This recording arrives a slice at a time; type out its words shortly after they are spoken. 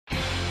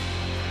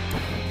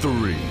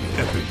3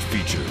 epic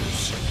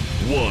features,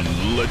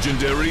 1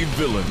 legendary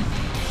villain.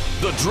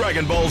 The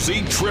Dragon Ball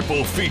Z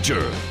triple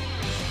feature.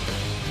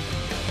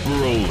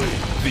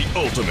 Broly, the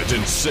ultimate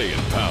in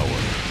Saiyan power.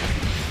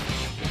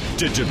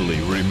 Digitally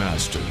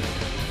remastered.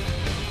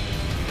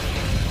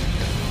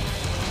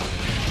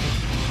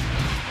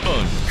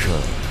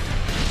 Uncut.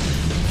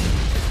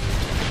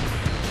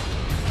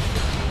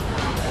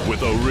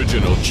 With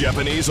original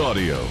Japanese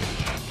audio.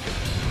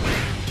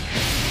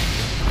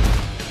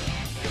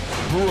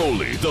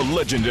 Broly, the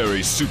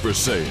legendary Super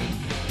Saiyan.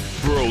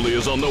 Broly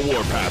is on the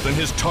warpath and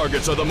his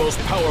targets are the most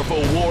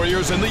powerful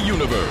warriors in the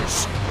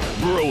universe.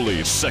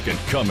 Broly's second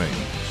coming.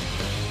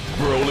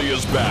 Broly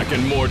is back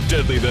and more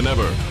deadly than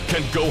ever.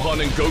 Can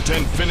Gohan and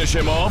Goten finish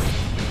him off?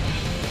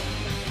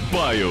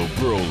 Bio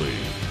Broly.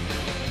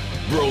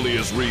 Broly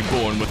is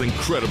reborn with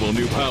incredible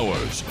new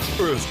powers.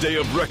 Earth's Day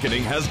of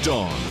Reckoning has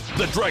dawned.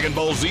 The Dragon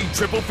Ball Z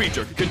triple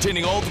feature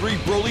containing all 3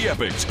 Broly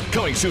epics,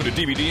 coming soon to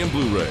DVD and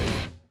Blu-ray.